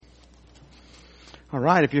All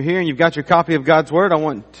right, if you're here and you've got your copy of God's Word, I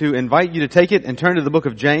want to invite you to take it and turn to the book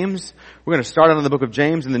of James. We're going to start out on the book of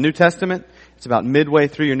James in the New Testament. It's about midway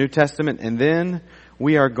through your New Testament, and then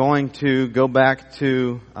we are going to go back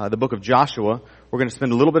to the book of Joshua. We're going to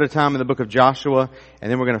spend a little bit of time in the book of Joshua, and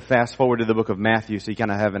then we're going to fast forward to the book of Matthew so you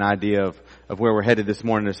kind of have an idea of where we're headed this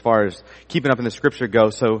morning as far as keeping up in the Scripture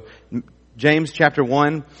goes. So James chapter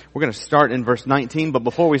 1, we're going to start in verse 19, but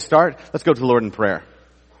before we start, let's go to the Lord in prayer.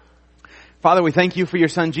 Father, we thank you for your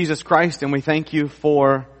Son, Jesus Christ, and we thank you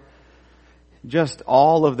for just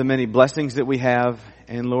all of the many blessings that we have.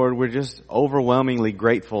 And Lord, we're just overwhelmingly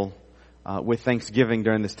grateful with thanksgiving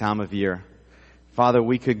during this time of year. Father,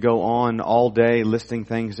 we could go on all day listing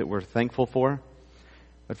things that we're thankful for.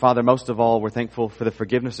 But Father, most of all, we're thankful for the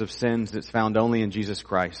forgiveness of sins that's found only in Jesus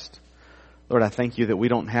Christ. Lord, I thank you that we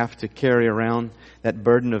don't have to carry around that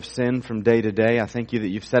burden of sin from day to day. I thank you that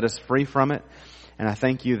you've set us free from it. And I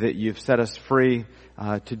thank you that you've set us free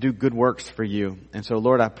to do good works for you. And so,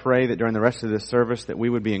 Lord, I pray that during the rest of this service that we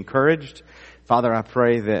would be encouraged. Father, I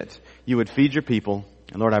pray that you would feed your people.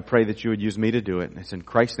 And Lord, I pray that you would use me to do it. And it's in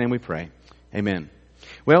Christ's name we pray. Amen.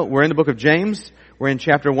 Well, we're in the book of James. We're in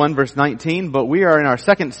chapter 1, verse 19, but we are in our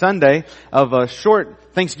second Sunday of a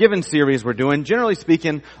short Thanksgiving series we're doing. Generally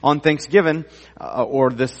speaking, on Thanksgiving,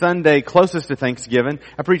 or the Sunday closest to Thanksgiving,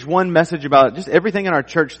 I preach one message about just everything in our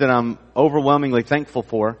church that I'm overwhelmingly thankful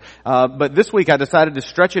for. But this week I decided to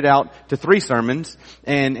stretch it out to 3 sermons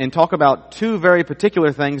and talk about 2 very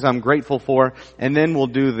particular things I'm grateful for, and then we'll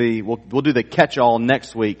do the catch-all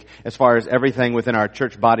next week as far as everything within our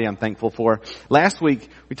church body I'm thankful for. Last week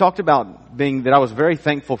we talked about that I was very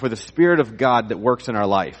thankful for the Spirit of God that works in our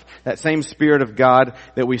life. That same Spirit of God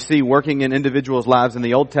that we see working in individuals' lives in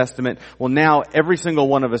the Old Testament. Well, now every single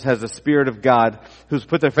one of us has the Spirit of God who's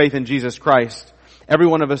put their faith in Jesus Christ. Every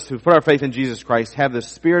one of us who put our faith in Jesus Christ have the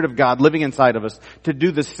Spirit of God living inside of us to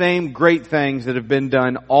do the same great things that have been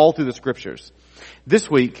done all through the Scriptures. This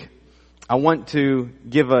week, I want to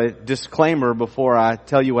give a disclaimer before I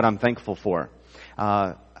tell you what I'm thankful for.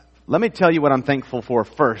 Let me tell you what I'm thankful for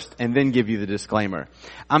first and then give you the disclaimer.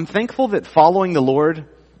 I'm thankful that following the Lord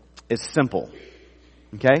is simple.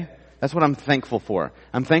 Okay? That's what I'm thankful for.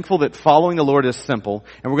 I'm thankful that following the Lord is simple.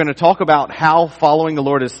 And we're going to talk about how following the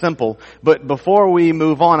Lord is simple. But before we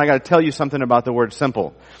move on, I got to tell you something about the word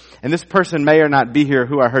simple. And this person may or not be here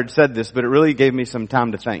who I heard said this, but it really gave me some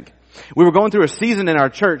time to think. We were going through a season in our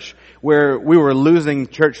church where we were losing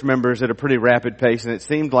church members at a pretty rapid pace, and it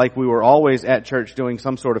seemed like we were always at church doing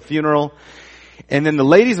some sort of funeral. And then the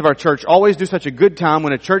ladies of our church always do such a good time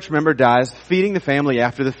when a church member dies, feeding the family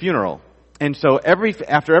after the funeral. And so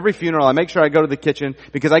after every funeral, I make sure I go to the kitchen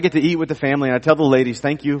because I get to eat with the family, and I tell the ladies,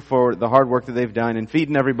 thank you for the hard work that they've done in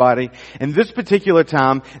feeding everybody. And this particular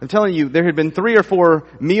time, I'm telling you, there had been 3 or 4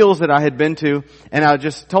 meals that I had been to, and I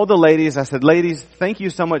just told the ladies, I said, ladies, thank you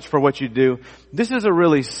so much for what you do. This is a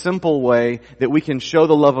really simple way that we can show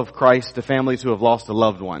the love of Christ to families who have lost a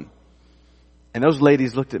loved one. And those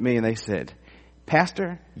ladies looked at me and they said,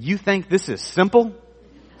 Pastor, you think this is simple?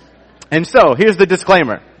 And so, here's the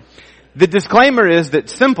disclaimer. The disclaimer is that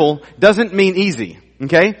simple doesn't mean easy,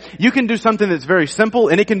 okay? You can do something that's very simple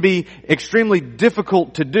and it can be extremely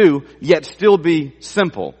difficult to do, yet still be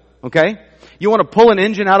simple, okay? You want to pull an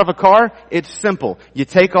engine out of a car? It's simple. You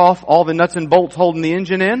take off all the nuts and bolts holding the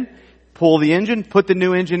engine in, pull the engine, put the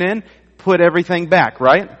new engine in, put everything back,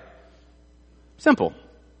 right? Simple.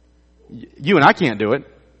 You and I can't do it,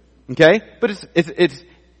 okay? But it's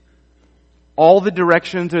all the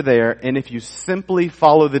directions are there, and if you simply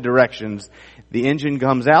follow the directions, the engine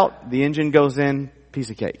comes out, the engine goes in,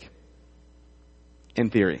 piece of cake.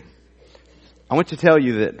 In theory. I want to tell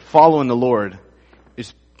you that following the Lord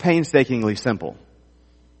is painstakingly simple,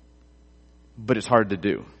 but it's hard to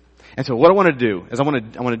do. And so what I want to do is I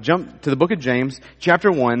want to jump to the book of James,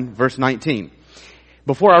 chapter 1, verse 19.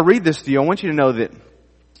 Before I read this to you, I want you to know that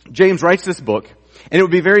James writes this book, and it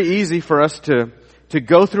would be very easy for us to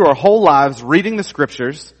go through our whole lives reading the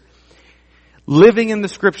Scriptures, living in the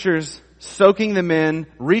Scriptures, soaking them in,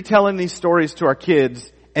 retelling these stories to our kids,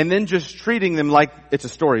 and then just treating them like it's a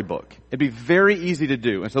storybook. It'd be very easy to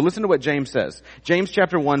do. And so listen to what James says. James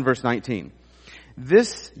chapter 1, verse 19.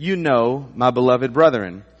 This you know, my beloved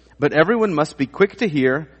brethren, but everyone must be quick to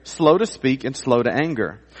hear, slow to speak, and slow to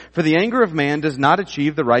anger. For the anger of man does not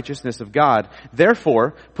achieve the righteousness of God.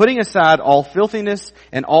 Therefore, putting aside all filthiness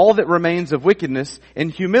and all that remains of wickedness, in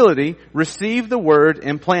humility, receive the word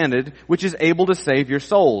implanted, which is able to save your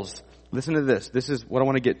souls. Listen to this. This is what I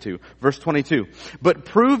want to get to. Verse 22. But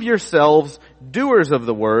prove yourselves doers of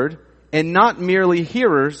the word, and not merely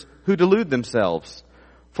hearers who delude themselves.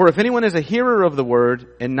 For if anyone is a hearer of the word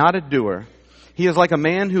and not a doer, He is like a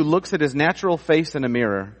man who looks at his natural face in a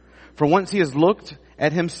mirror. For once he has looked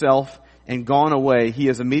at himself and gone away, he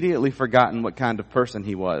has immediately forgotten what kind of person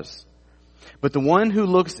he was. But the one who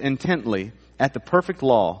looks intently at the perfect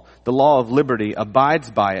law, the law of liberty, abides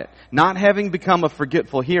by it, not having become a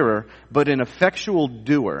forgetful hearer, but an effectual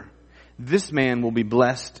doer. This man will be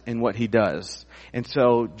blessed in what he does. And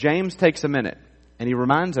so James takes a minute and he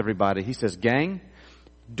reminds everybody, he says, gang,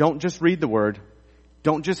 don't just read the word,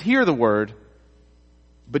 don't just hear the word,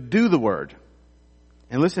 but do the word.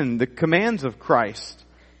 And listen, the commands of Christ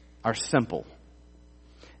are simple.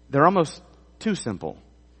 They're almost too simple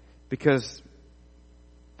because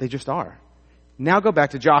they just are. Now go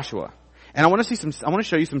back to Joshua. And I want to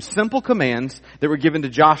show you some simple commands that were given to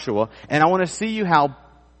Joshua, and I want to see you how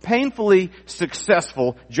painfully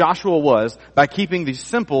successful Joshua was by keeping these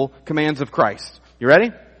simple commands of Christ. You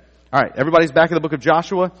ready? All right, everybody's back in the book of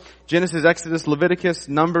Joshua. Genesis, Exodus, Leviticus,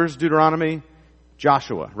 Numbers, Deuteronomy,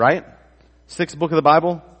 Joshua, right? 6th book of the Bible.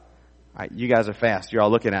 All right, you guys are fast. You're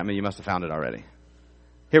all looking at me. You must have found it already.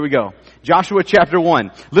 Here we go. Joshua chapter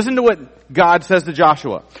 1. Listen to what God says to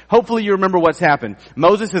Joshua. Hopefully you remember what's happened.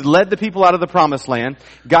 Moses has led the people out of the promised land.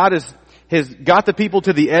 God has got the people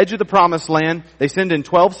to the edge of the promised land. They send in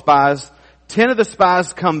 12 spies. 10 of the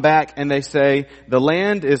spies come back and they say, the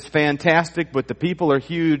land is fantastic, but the people are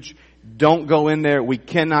huge. Don't go in there. We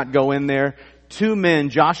cannot go in there. 2 men,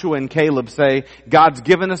 Joshua and Caleb, say, God's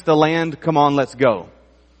given us the land. Come on, let's go.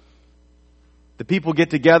 The people get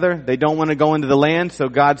together. They don't want to go into the land. So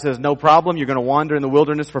God says, no problem. You're going to wander in the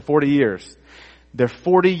wilderness for 40 years. Their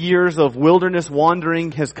 40 years of wilderness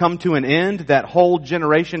wandering has come to an end. That whole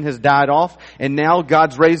generation has died off. And now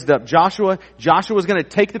God's raised up Joshua. Joshua's going to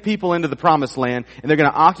take the people into the promised land, and they're going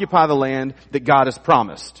to occupy the land that God has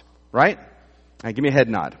promised. Right? All right, give me a head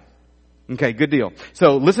nod. Okay, good deal.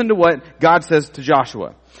 So listen to what God says to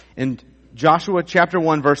Joshua. In Joshua chapter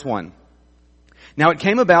 1, verse 1. Now it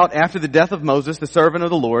came about after the death of Moses, the servant of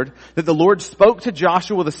the Lord, that the Lord spoke to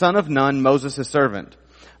Joshua the son of Nun, Moses' servant.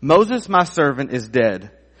 Moses, my servant, is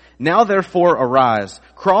dead. Now therefore arise,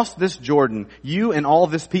 cross this Jordan, you and all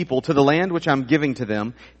this people, to the land which I'm giving to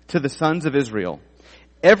them, to the sons of Israel.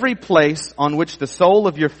 Every place on which the sole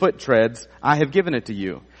of your foot treads, I have given it to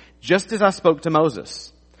you, just as I spoke to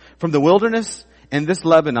Moses. From the wilderness and this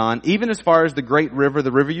Lebanon, even as far as the great river,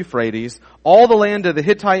 the river Euphrates, all the land of the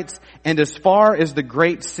Hittites, and as far as the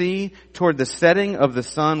great sea, toward the setting of the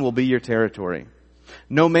sun will be your territory.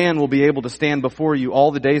 No man will be able to stand before you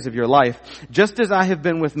all the days of your life. Just as I have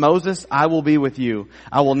been with Moses, I will be with you.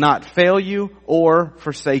 I will not fail you or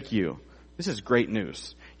forsake you. This is great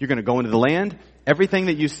news. You're going to go into the land. Everything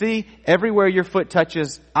that you see, everywhere your foot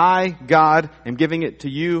touches, I, God, am giving it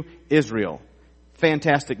to you, Israel.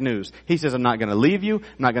 Fantastic news. He says, I'm not going to leave you,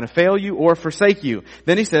 I'm not going to fail you or forsake you.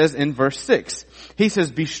 Then he says in verse 6, he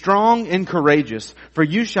says, be strong and courageous, for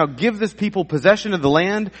you shall give this people possession of the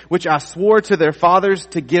land which I swore to their fathers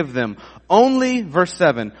to give them. Only, verse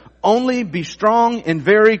 7, only be strong and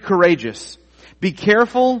very courageous. Be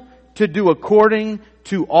careful to do according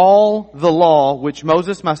to all the law which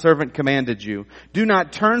Moses my servant commanded you. Do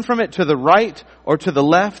not turn from it to the right or to the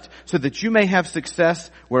left, so that you may have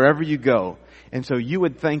success wherever you go. And so you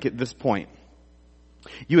would think at this point,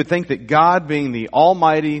 you would think that God, being the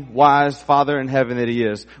almighty, wise Father in heaven that He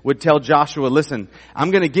is, would tell Joshua, listen,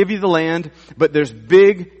 I'm going to give you the land, but there's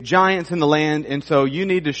big giants in the land, and so you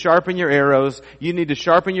need to sharpen your arrows, you need to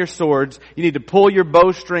sharpen your swords, you need to pull your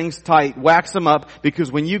bowstrings tight, wax them up, because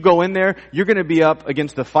when you go in there, you're going to be up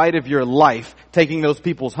against the fight of your life, taking those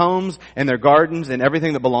people's homes and their gardens and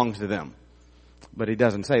everything that belongs to them. But He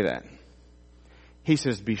doesn't say that. He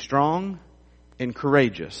says, be strong and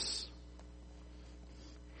courageous,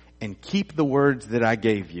 and keep the words that I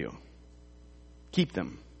gave you. Keep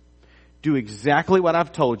them. Do exactly what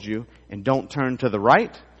I've told you, and don't turn to the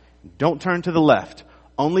right, don't turn to the left.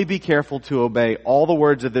 Only be careful to obey all the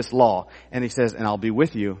words of this law. And he says, and I'll be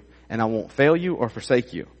with you, and I won't fail you or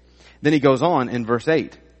forsake you. Then he goes on in verse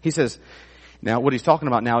 8. He says, now what he's talking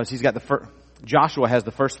about now is he's got Joshua has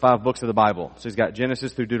the first 5 books of the Bible. So he's got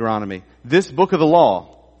Genesis through Deuteronomy. This book of the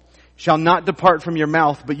law shall not depart from your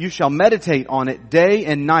mouth, but you shall meditate on it day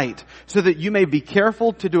and night, so that you may be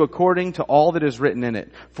careful to do according to all that is written in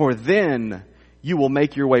it. For then you will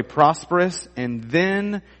make your way prosperous, and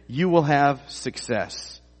then you will have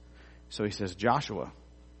success. So he says, Joshua,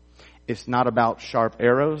 it's not about sharp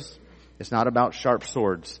arrows. It's not about sharp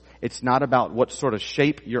swords. It's not about what sort of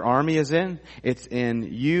shape your army is in. It's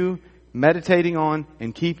in you meditating on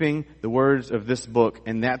and keeping the words of this book,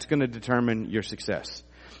 and that's going to determine your success.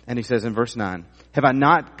 And he says in verse 9, have I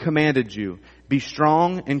not commanded you, be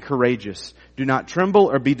strong and courageous. Do not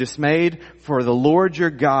tremble or be dismayed, for the Lord your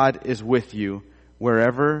God is with you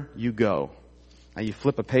wherever you go. Now you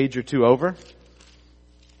flip a page or two over.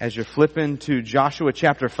 As you're flipping to Joshua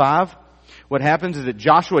chapter 5, what happens is that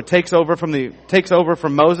Joshua takes over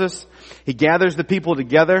from Moses. He gathers the people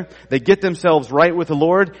together. They get themselves right with the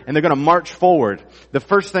Lord, and they're going to march forward. The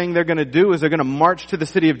first thing they're going to do is they're going to march to the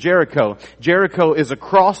city of Jericho. Jericho is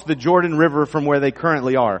across the Jordan River from where they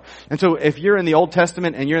currently are. And so if you're in the Old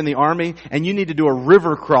Testament and you're in the army and you need to do a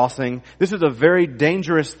river crossing, this is a very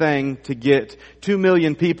dangerous thing to get 2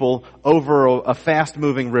 million people over a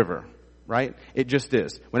fast-moving river. Right? It just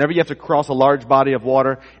is. Whenever you have to cross a large body of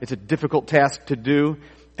water, it's a difficult task to do.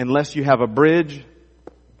 Unless you have a bridge,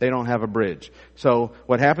 they don't have a bridge. So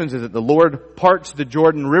what happens is that the Lord parts the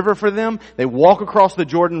Jordan River for them. They walk across the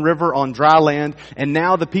Jordan River on dry land, and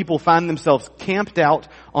now the people find themselves camped out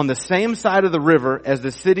on the same side of the river as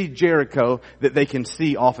the city Jericho that they can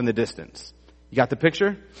see off in the distance. You got the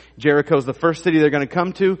picture? Jericho's the first city they're going to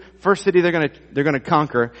come to. First city they're going to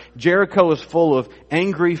conquer. Jericho is full of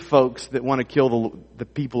angry folks that want to kill the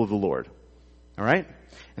people of the Lord. All right?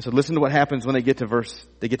 And so listen to what happens when they get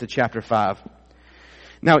to chapter 5.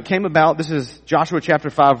 Now it came about, this is Joshua chapter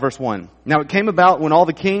 5 verse 1. Now it came about when all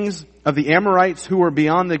the kings of the Amorites who were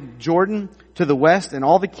beyond the Jordan to the west and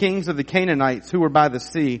all the kings of the Canaanites who were by the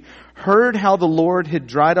sea heard how the Lord had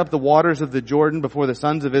dried up the waters of the Jordan before the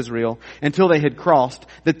sons of Israel until they had crossed,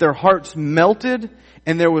 that their hearts melted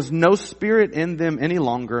and there was no spirit in them any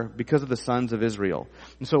longer because of the sons of Israel.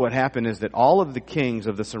 And so what happened is that all of the kings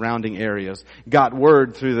of the surrounding areas got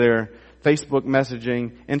word through their Facebook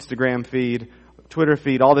messaging, Instagram feed, Twitter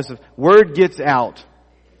feed, all this. Word gets out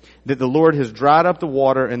that the Lord has dried up the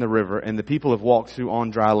water in the river and the people have walked through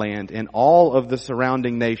on dry land, and all of the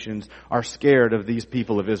surrounding nations are scared of these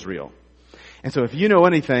people of Israel. And so if you know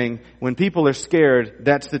anything, when people are scared,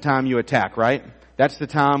 that's the time you attack, right? That's the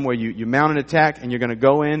time where you mount an attack and you're going to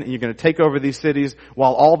go in and you're going to take over these cities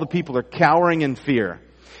while all the people are cowering in fear.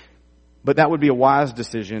 But that would be a wise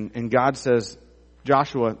decision, and God says,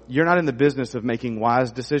 Joshua, you're not in the business of making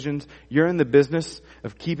wise decisions. You're in the business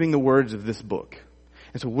of keeping the words of this book.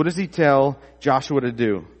 And so what does he tell Joshua to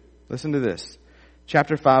do? Listen to this.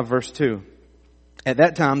 Chapter 5, verse 2. At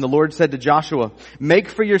that time, the Lord said to Joshua, make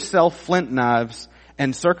for yourself flint knives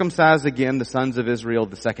and circumcise again the sons of Israel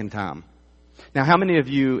the second time. Now, how many of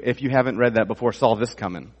you, if you haven't read that before, saw this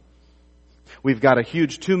coming? We've got a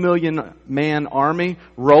huge 2 million man army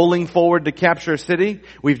rolling forward to capture a city.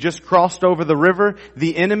 We've just crossed over the river.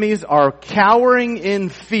 The enemies are cowering in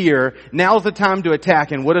fear. Now's the time to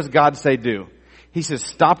attack. And what does God say do? He says,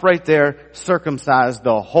 stop right there, circumcise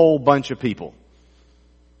the whole bunch of people.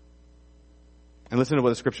 And listen to what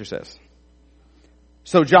the scripture says.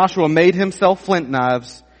 So Joshua made himself flint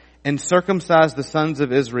knives and circumcised the sons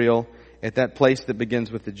of Israel at that place that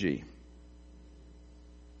begins with the G.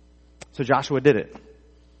 So Joshua did it.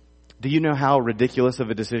 Do you know how ridiculous of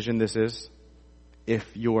a decision this is if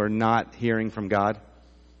you're not hearing from God?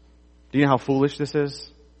 Do you know how foolish this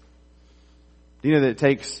is? Do you know that it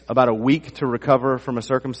takes about a week to recover from a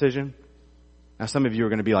circumcision? Now some of you are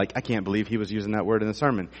going to be like, I can't believe he was using that word in the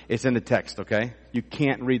sermon. It's in the text, okay? You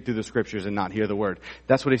can't read through the scriptures and not hear the word.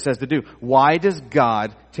 That's what he says to do. Why does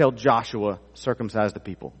God tell Joshua, circumcise the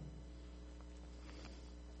people?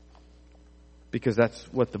 Because that's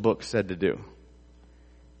what the book said to do.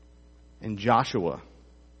 And Joshua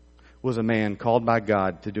was a man called by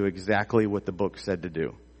God to do exactly what the book said to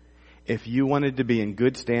do. If you wanted to be in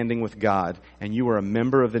good standing with God and you were a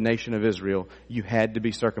member of the nation of Israel, you had to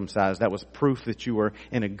be circumcised. That was proof that you were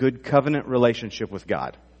in a good covenant relationship with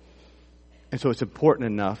God. And so it's important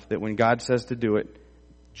enough that when God says to do it,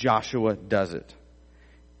 Joshua does it.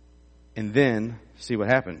 And then, see what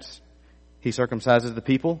happens. He circumcises the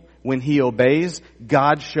people. When he obeys,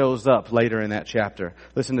 God shows up later in that chapter.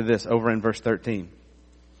 Listen to this over in verse 13.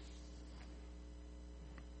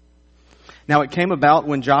 Now it came about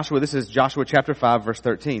when Joshua, this is Joshua chapter 5 verse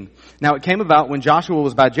 13. Now it came about when Joshua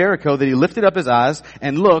was by Jericho that he lifted up his eyes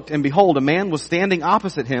and looked, and behold, a man was standing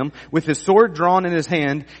opposite him with his sword drawn in his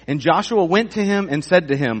hand. And Joshua went to him and said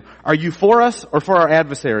to him, are you for us or for our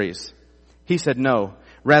adversaries? He said, no.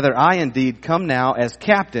 Rather, I indeed come now as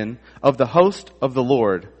captain of the host of the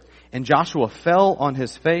Lord. And Joshua fell on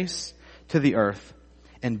his face to the earth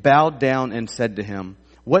and bowed down and said to him,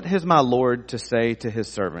 what has my Lord to say to his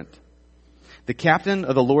servant? The captain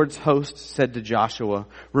of the Lord's host said to Joshua,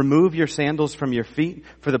 "Remove your sandals from your feet,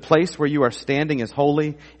 for the place where you are standing is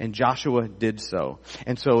holy." And Joshua did so.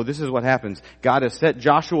 And so this is what happens. God has set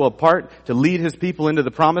Joshua apart to lead his people into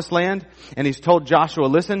the promised land. And he's told Joshua,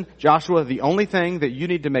 listen, Joshua, the only thing that you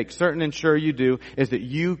need to make certain and sure you do is that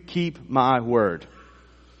you keep my word.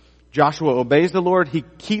 Joshua obeys the Lord. He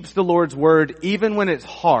keeps the Lord's word even when it's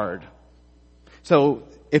hard. So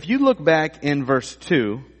if you look back in verse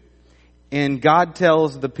 2, and God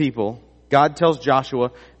tells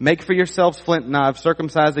Joshua, "Make for yourselves flint knives,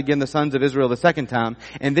 circumcise again the sons of Israel the second time."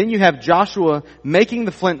 And then you have Joshua making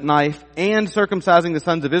the flint knife and circumcising the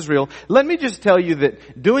sons of Israel. Let me just tell you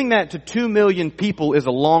that doing that to 2 million people is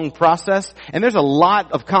a long process, and there's a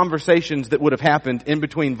lot of conversations that would have happened in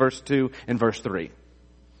between verse 2 and verse 3.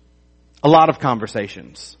 A lot of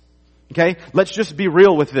conversations. Okay? Let's just be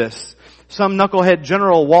real with this. Some knucklehead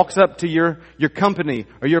general walks up to your company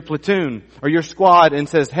or your platoon or your squad and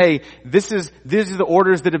says, "Hey, these are the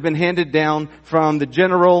orders that have been handed down from the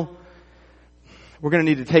general. We're going to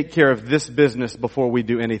need to take care of this business before we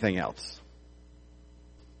do anything else."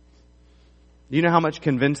 Do you know how much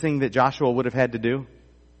convincing that Joshua would have had to do?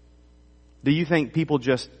 Do you think people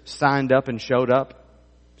just signed up and showed up?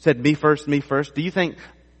 Said, "Me first, me first"? Do you think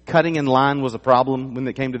cutting in line was a problem when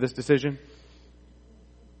it came to this decision?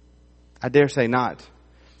 I dare say not.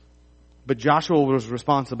 But Joshua was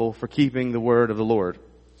responsible for keeping the word of the Lord.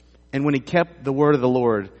 And when he kept the word of the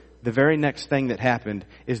Lord, the very next thing that happened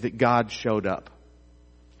is that God showed up.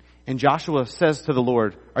 And Joshua says to the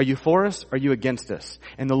Lord, "Are you for us? Or are you against us?"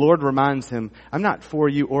 And the Lord reminds him, "I'm not for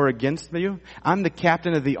you or against you. I'm the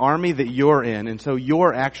captain of the army that you're in. And so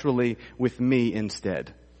you're actually with me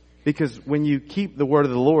instead." Because when you keep the word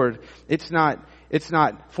of the Lord, it's not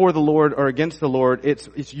for the Lord or against the Lord.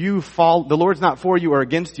 It's you the Lord's not for you or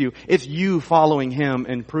against you. It's you following him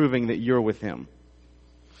and proving that you're with him.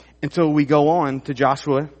 And so we go on to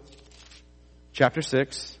Joshua chapter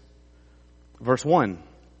 6, verse 1.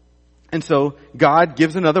 And so God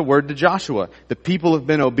gives another word to Joshua. The people have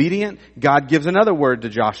been obedient. God gives another word to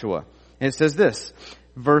Joshua. And it says this,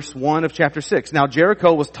 verse 1 of chapter 6. "Now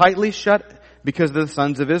Jericho was tightly shut because of the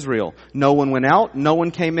sons of Israel. No one went out, no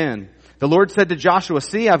one came in. The Lord said to Joshua,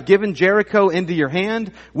 'See, I've given Jericho into your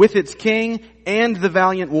hand with its king and the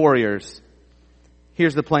valiant warriors.'"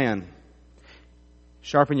 Here's the plan.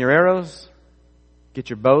 Sharpen your arrows.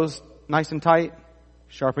 Get your bows nice and tight.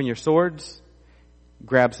 Sharpen your swords.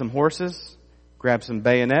 Grab some horses. Grab some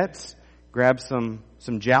bayonets. Grab some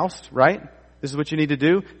joust, right? This is what you need to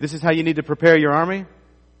do. This is how you need to prepare your army.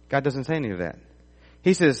 God doesn't say any of that.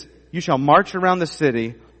 He says, "You shall march around the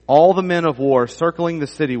city, all the men of war circling the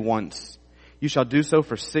city once. You shall do so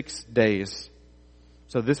for 6 days."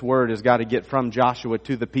 So this word has got to get from Joshua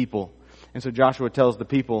to the people. And so Joshua tells the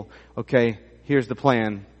people, okay, here's the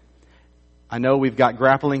plan. I know we've got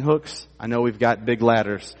grappling hooks. I know we've got big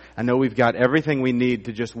ladders. I know we've got everything we need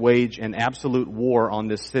to just wage an absolute war on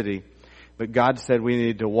this city. But God said we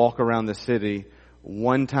need to walk around the city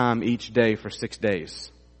one time each day for 6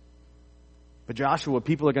 days. But Joshua,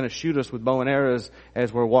 people are going to shoot us with bow and arrows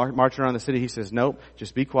as we're marching around the city. He says, "Nope,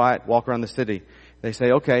 just be quiet, walk around the city." They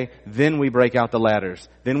say, "Okay," then we break out the ladders.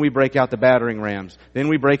 Then we break out the battering rams. Then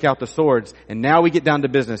we break out the swords. And now we get down to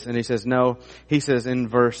business. And he says, no. He says in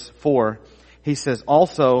verse 4, he says,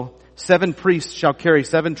 "Also, 7 priests shall carry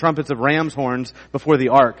 7 trumpets of ram's horns before the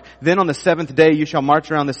ark. Then on the 7th day you shall march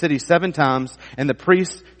around the city 7 times, and the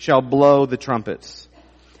priests shall blow the trumpets.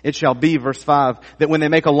 It shall be," verse 5, "that when they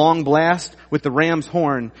make a long blast with the ram's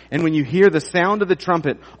horn, and when you hear the sound of the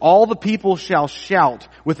trumpet, all the people shall shout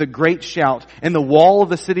with a great shout, and the wall of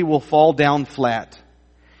the city will fall down flat,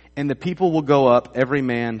 and the people will go up, every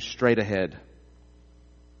man straight ahead."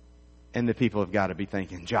 And the people have got to be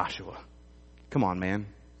thinking, "Joshua, come on, man.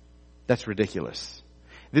 That's ridiculous.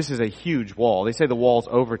 This is a huge wall. They say the wall's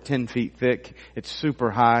over 10 feet thick. It's super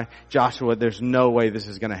high. Joshua, there's no way this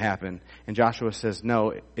is going to happen." And Joshua says,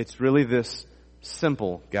 "No, it's really this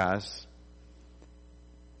simple, guys.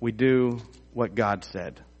 We do what God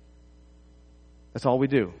said. That's all we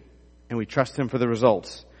do. And we trust him for the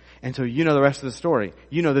results." And so you know the rest of the story.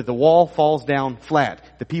 You know that the wall falls down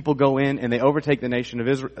flat. The people go in and they overtake the nation of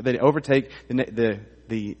Israel. They overtake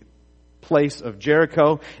the place of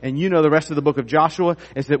Jericho. And you know the rest of the book of Joshua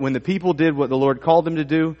is that when the people did what the Lord called them to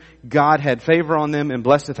do, God had favor on them and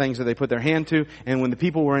blessed the things that they put their hand to. And when the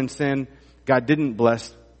people were in sin, God didn't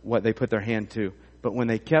bless what they put their hand to. But when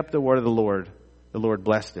they kept the word of the Lord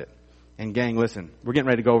blessed it. And gang, listen, we're getting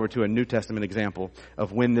ready to go over to a New Testament example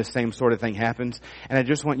of when this same sort of thing happens. And I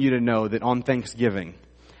just want you to know that on Thanksgiving,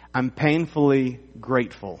 I'm painfully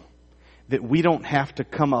grateful that we don't have to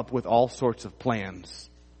come up with all sorts of plans.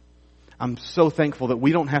 I'm so thankful that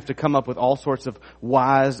we don't have to come up with all sorts of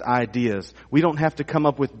wise ideas. We don't have to come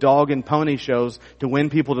up with dog and pony shows to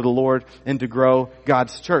win people to the Lord and to grow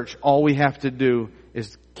God's church. All we have to do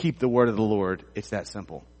is keep the word of the Lord. It's that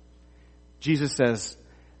simple. Jesus says,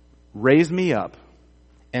 raise me up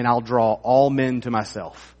and I'll draw all men to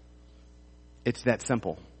myself. It's that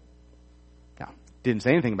simple. Now, didn't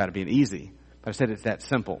say anything about it being easy, but I said it's that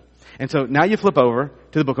simple. And so now you flip over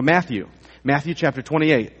to the book of Matthew. Matthew chapter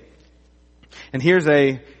 28. And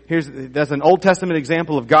that's an Old Testament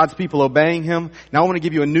example of God's people obeying Him. Now I want to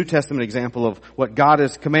give you a New Testament example of what God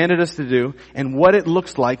has commanded us to do and what it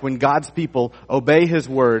looks like when God's people obey His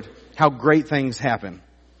word, how great things happen.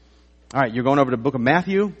 Alright, you're going over to the book of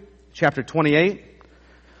Matthew, chapter 28.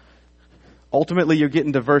 Ultimately, you're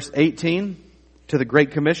getting to verse 18, to the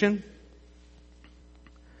Great Commission.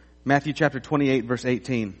 Matthew chapter 28, verse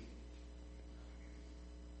 18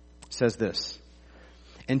 says this.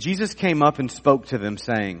 And Jesus came up and spoke to them,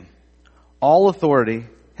 saying, all authority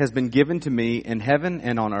has been given to me in heaven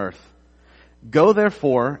and on earth. Go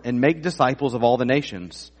therefore and make disciples of all the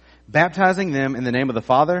nations, baptizing them in the name of the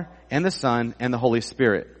Father and the Son and the Holy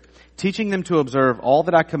Spirit, teaching them to observe all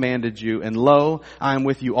that I commanded you, and lo, I am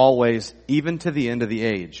with you always, even to the end of the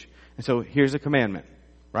age. And so here's a commandment,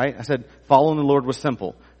 right? I said following the Lord was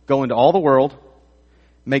simple. Go into all the world,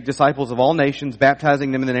 make disciples of all nations,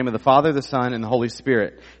 baptizing them in the name of the Father, the Son, and the Holy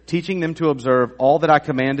Spirit, teaching them to observe all that I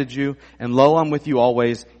commanded you, and lo, I'm with you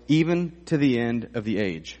always, even to the end of the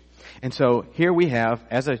age. And so here we have,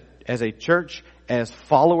 as a church, as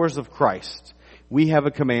followers of Christ, we have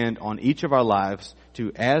a command on each of our lives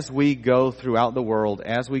to, as we go throughout the world,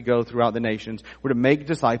 as we go throughout the nations, we're to make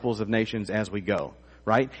disciples of nations as we go.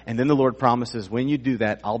 Right? And then the Lord promises, when you do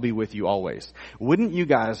that, I'll be with you always. Wouldn't you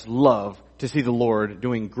guys love to see the Lord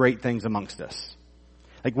doing great things amongst us?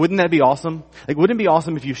 Like, wouldn't that be awesome? Like, wouldn't it be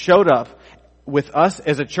awesome if you showed up with us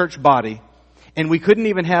as a church body and we couldn't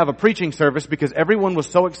even have a preaching service because everyone was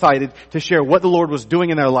so excited to share what the Lord was doing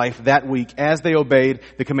in their life that week as they obeyed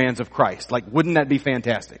the commands of Christ? Like, wouldn't that be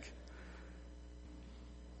fantastic?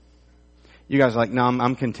 You guys are like, no,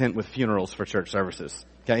 I'm content with funerals for church services.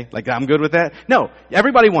 Okay? Like, I'm good with that? No.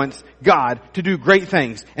 Everybody wants God to do great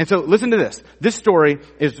things. And so, listen to this. This story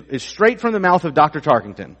is straight from the mouth of Dr.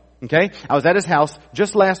 Tarkington. Okay? I was at his house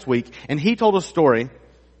just last week, and he told a story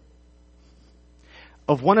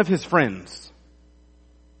of one of his friends.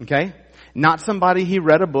 Okay? Not somebody he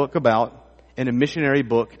read a book about in a missionary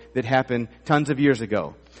book that happened tons of years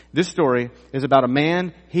ago. This story is about a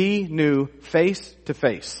man he knew face to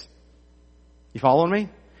face. You following me?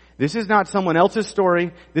 This is not someone else's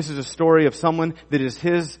story. This is a story of someone that is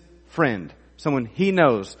his friend. Someone he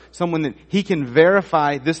knows. Someone that he can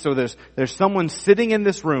verify this. So there's someone sitting in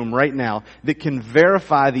this room right now that can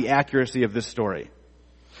verify the accuracy of this story.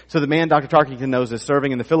 So the man Dr. Tarkington knows is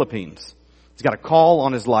serving in the Philippines. He's got a call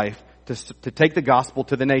on his life to take the gospel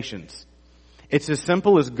to the nations. It's as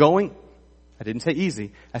simple as going, I didn't say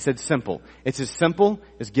easy, I said simple. It's as simple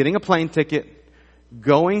as getting a plane ticket,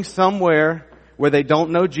 going somewhere where they don't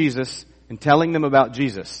know Jesus and telling them about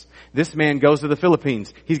Jesus. This man goes to the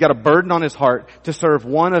Philippines. He's got a burden on his heart to serve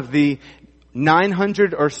one of the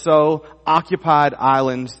 900 or so occupied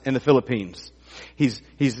islands in the Philippines. He's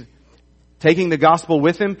taking the gospel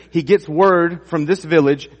with him. He gets word from this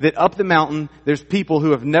village that up the mountain there's people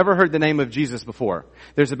who have never heard the name of Jesus before.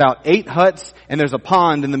 There's about 8 huts and there's a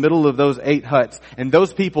pond in the middle of those 8 huts. And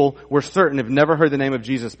those people were certain have never heard the name of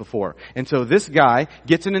Jesus before. And so this guy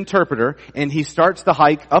gets an interpreter and he starts the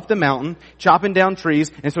hike up the mountain, chopping down trees.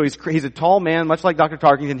 And so he's a tall man, much like Dr.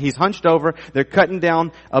 Tarkington. He's hunched over. They're cutting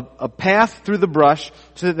down a path through the brush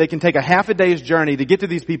so that they can take a half a day's journey to get to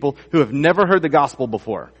these people who have never heard the gospel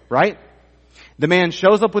before. Right? The man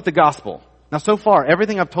shows up with the gospel. Now so far,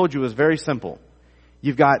 everything I've told you is very simple.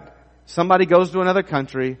 You've got somebody goes to another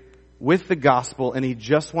country with the gospel and he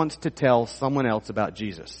just wants to tell someone else about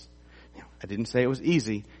Jesus. Now, I didn't say it was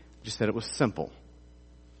easy, I just said it was simple.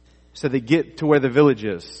 So they get to where the village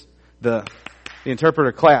is. The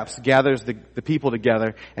interpreter claps, gathers the people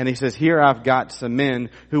together, and he says, here I've got some men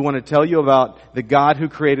who want to tell you about the God who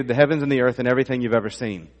created the heavens and the earth and everything you've ever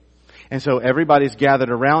seen. And so everybody's gathered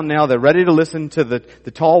around now. They're ready to listen to the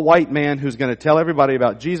tall white man who's going to tell everybody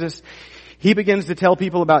about Jesus. He begins to tell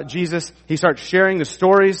people about Jesus. He starts sharing the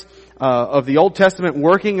stories of the Old Testament,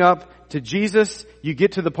 working up to Jesus. You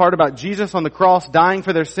get to the part about Jesus on the cross dying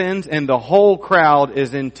for their sins, and the whole crowd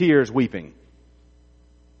is in tears weeping.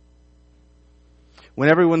 when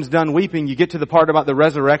everyone's done weeping, you get to the part about the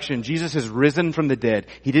resurrection. Jesus has risen from the dead.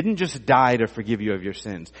 He didn't just die to forgive you of your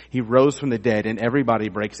sins. He rose from the dead, and everybody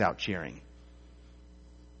breaks out cheering.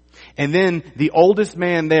 And then the oldest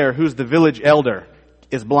man there, who's the village elder,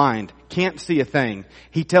 is blind, can't see a thing.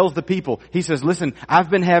 He tells the people, he says, listen, I've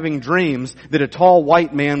been having dreams that a tall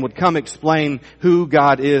white man would come explain who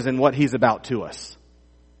God is and what He's about to us.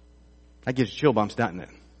 That gives you chill bumps, doesn't it?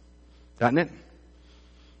 Doesn't it?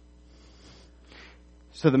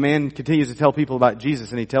 So the man continues to tell people about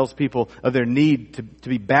Jesus, and he tells people of their need to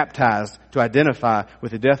be baptized to identify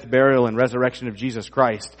with the death, burial, and resurrection of Jesus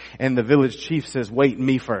Christ. And the village chief says, wait,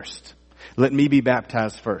 me first. Let me be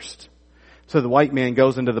baptized first. So the white man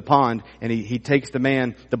goes into the pond, and he takes the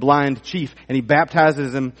blind chief, and he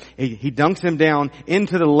baptizes him. He dunks him down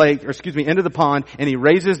into the pond, and he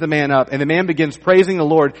raises the man up. And the man begins praising the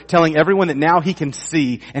Lord, telling everyone that now he can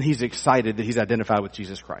see, and he's excited that he's identified with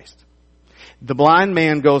Jesus Christ. The blind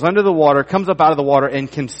man goes under the water, comes up out of the water,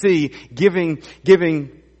 and can see, giving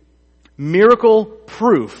miracle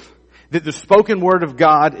proof that the spoken word of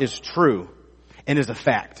God is true and is a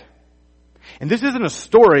fact. And this isn't a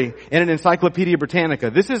story in an Encyclopedia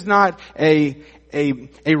Britannica. This is not a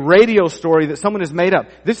radio story that someone has made up.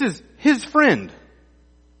 This is his friend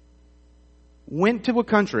went to a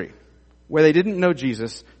country where they didn't know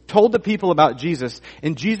Jesus, told the people about Jesus,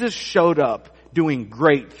 and Jesus showed up doing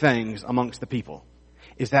great things amongst the people.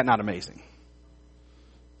 Is that not amazing?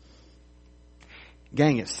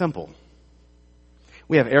 Gang, it's simple.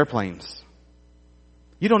 We have airplanes.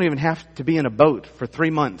 You don't even have to be in a boat for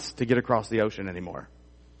 3 months to get across the ocean anymore.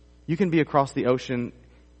 You can be across the ocean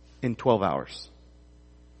in 12 hours.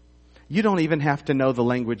 You don't even have to know the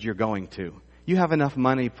language you're going to. You have enough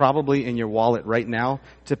money probably in your wallet right now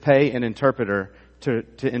to pay an interpreter to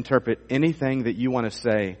interpret anything that you want to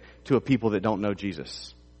say to a people that don't know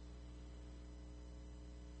Jesus.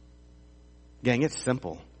 Gang, it's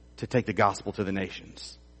simple to take the gospel to the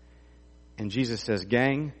nations. And Jesus says,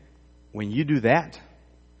 gang, when you do that,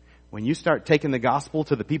 when you start taking the gospel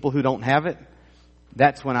to the people who don't have it,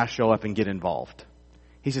 that's when I show up and get involved.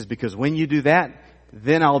 He says, because when you do that,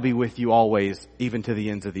 then I'll be with you always, even to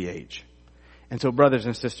the ends of the age. And so, brothers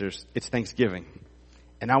and sisters, it's Thanksgiving.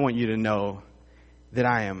 And I want you to know that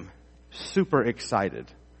I am super excited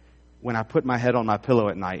when I put my head on my pillow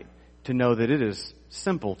at night to know that it is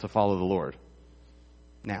simple to follow the Lord.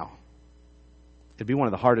 Now, it'd be one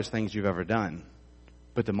of the hardest things you've ever done,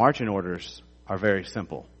 but the marching orders are very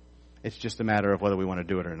simple. It's just a matter of whether we want to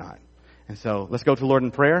do it or not. And so let's go to the Lord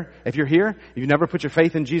in prayer. If you're here, if you've never put your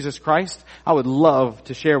faith in Jesus Christ, I would love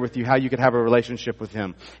to share with you how you could have a relationship with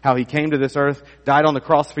Him. How He came to this earth, died on the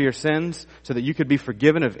cross for your sins so that you could be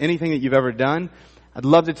forgiven of anything that you've ever done. I'd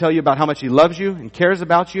love to tell you about how much He loves you and cares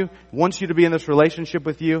about you, wants you to be in this relationship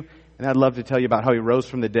with you. And I'd love to tell you about how He rose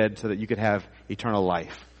from the dead so that you could have eternal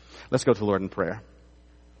life. Let's go to the Lord in prayer.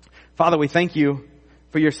 Father, we thank you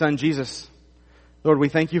for your Son, Jesus. Lord, we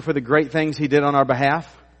thank you for the great things He did on our behalf.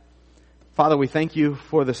 Father, we thank you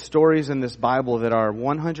for the stories in this Bible that are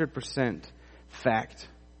 100% fact.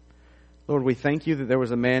 Lord, we thank you that there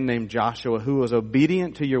was a man named Joshua who was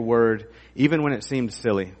obedient to your word even when it seemed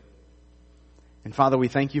silly. And Father, we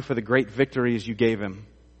thank you for the great victories you gave him.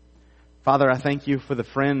 Father, I thank you for the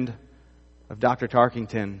friend of Dr.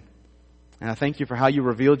 Tarkington. And I thank you for how you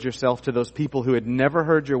revealed yourself to those people who had never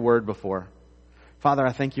heard your word before. Father,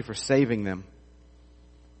 I thank you for saving them.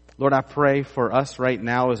 Lord, I pray for us right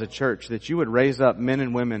now as a church that you would raise up men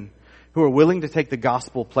and women who are willing to take the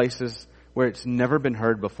gospel places where it's never been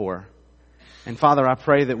heard before. And Father, I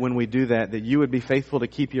pray that when we do that, that you would be faithful to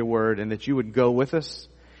keep your word and that you would go with us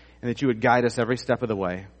and that you would guide us every step of the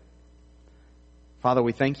way. Father,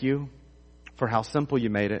 we thank you for how simple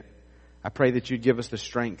you made it. I pray that you'd give us the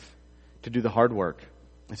strength to do the hard work.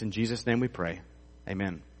 It's in Jesus' name we pray.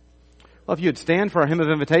 Amen. Well, if you'd stand for our hymn of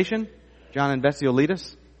invitation, John and Betsy will lead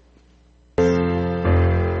us.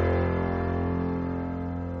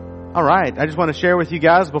 All right. I just want to share with you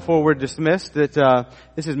guys before we're dismissed that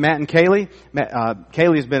this is Matt and Kaylee.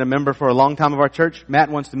 Kaylee's been a member for a long time of our church. Matt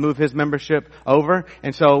wants to move his membership over,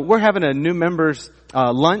 and so we're having a new members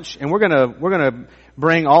lunch, and we're gonna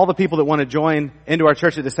bring all the people that want to join into our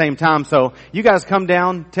church at the same time. So you guys come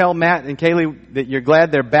down, tell Matt and Kaylee that you're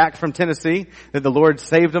glad they're back from Tennessee, that the Lord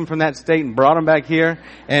saved them from that state and brought them back here,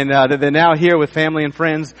 and that they're now here with family and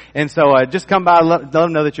friends. And so just come by, let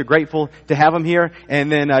them know that you're grateful to have them here. And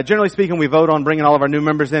then generally speaking, we vote on bringing all of our new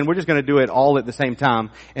members in. We're just going to do it all at the same time.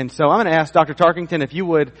 And so I'm going to ask Dr. Tarkington if you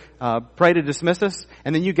would pray to dismiss us,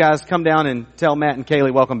 and then you guys come down and tell Matt and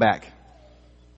Kaylee welcome back.